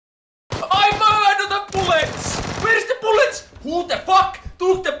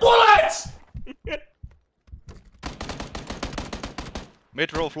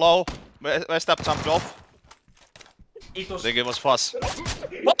Mid roof low. West up jumped off. I think it was Fuzz.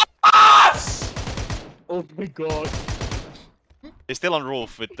 Oh my god. He's still on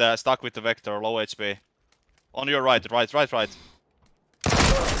roof with stuck with the vector, low HP. On your right.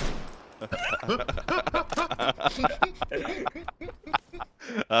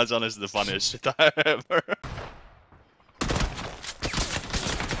 That's honestly the funniest shit I ever.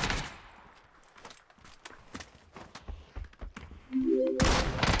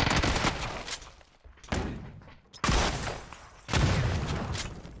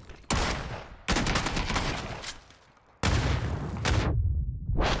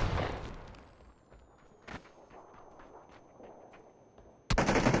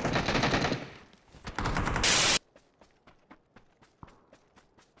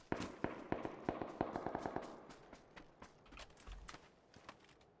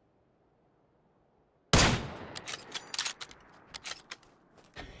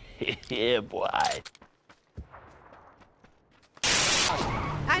 Yeah, boy. I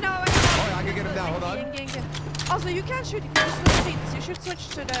know. Oh, I can get him down. Hold on. Also, you can't shoot. You can just switch seats. You should switch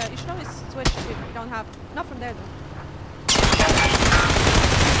to the. You should always switch to. You don't have. Not from there though.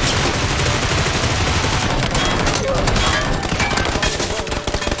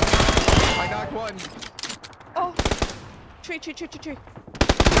 I knocked one. Oh, tree.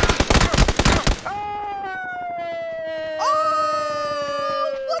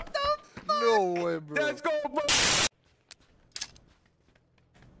 Oh, what the fuck? No way, bro. Let's go, bro.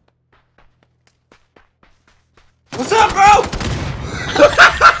 What's up, bro?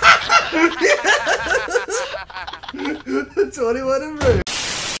 21 and bro.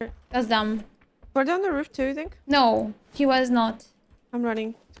 That's dumb. Were they on the roof too, you think? No, he was not. I'm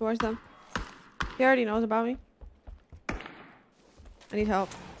running towards them. He already knows about me. I need help.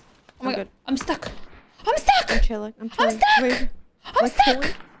 Oh my I'm god, good. I'm stuck. I'm stuck! I'm chilling. I'm I'm stuck! Wait, I'm like, stuck!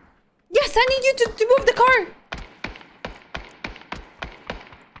 chilling? Yes, I need you to move the car!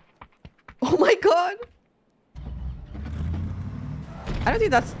 Oh my god! I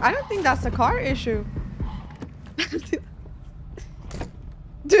don't think that's a car issue.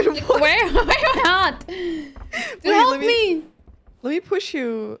 Dude, what? Where am I at? Dude, help me! Let me push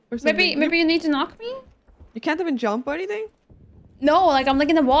you or something. Maybe you need to knock me? You can't even jump or anything? No, like I'm like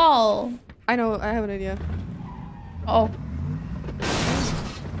in the wall. I know, I have an idea. Oh.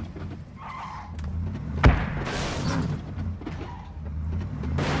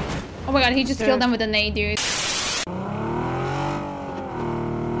 Oh my god, he just killed them with a nade, dude.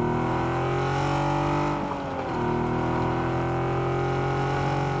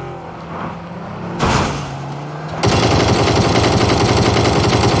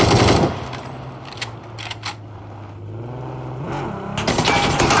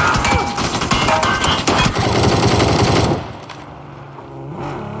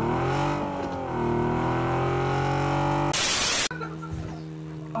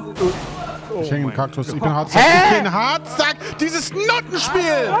 Ich hänge im Kaktus, ich bin Hartsack. Ich bin Hartsack! Dieses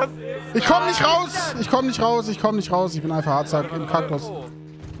Nottenspiel! Ich komm nicht raus! Ich komm nicht raus, ich komm nicht raus. Ich bin einfach Hartsack im Kaktus.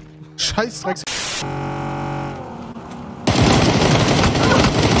 Scheiß Drecks.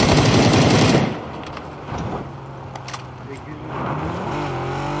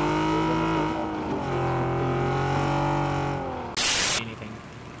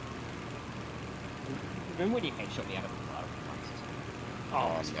 Remember when you headshot me out of the car?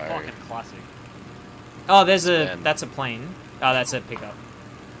 Oh, it's no. fucking classic. Oh, there's a... That's a plane. Oh, that's a pickup.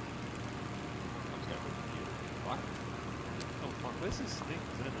 Oh fuck, where's this thing?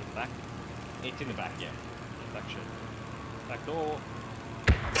 Is it in the back? It's in the back, yeah. Back shit. Back door.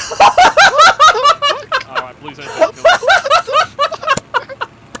 Alright, blue zone back door.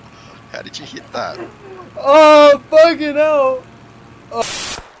 How did you hit that? Oh, fucking hell!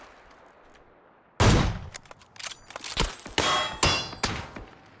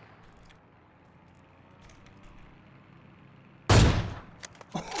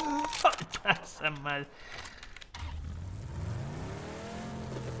 Pasa mal.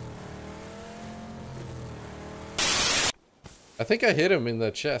 I think I hit him in the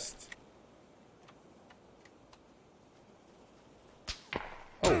chest.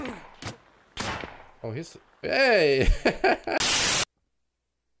 Oh. Oh, he's... Hey!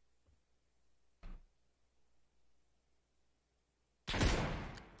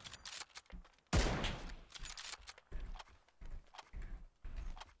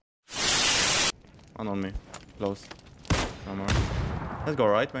 One on me. Close. No more. Let's go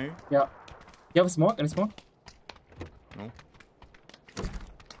right, maybe? Yeah. You have a smoke? Any smoke? No.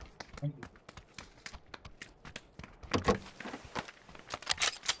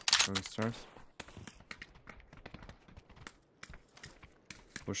 Stairs.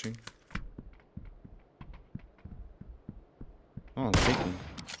 pushing. Oh, I'm taking.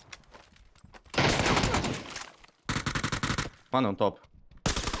 One on top.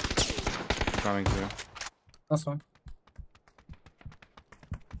 Coming to you. That's one.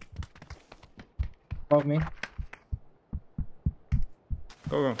 Above me.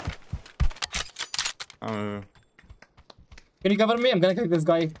 Go. Can you cover me? I'm gonna kick this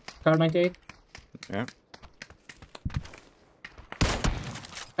guy. Car 98. Yeah.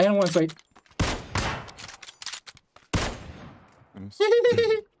 I don't want to wait.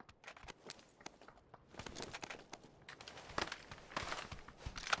 Nice.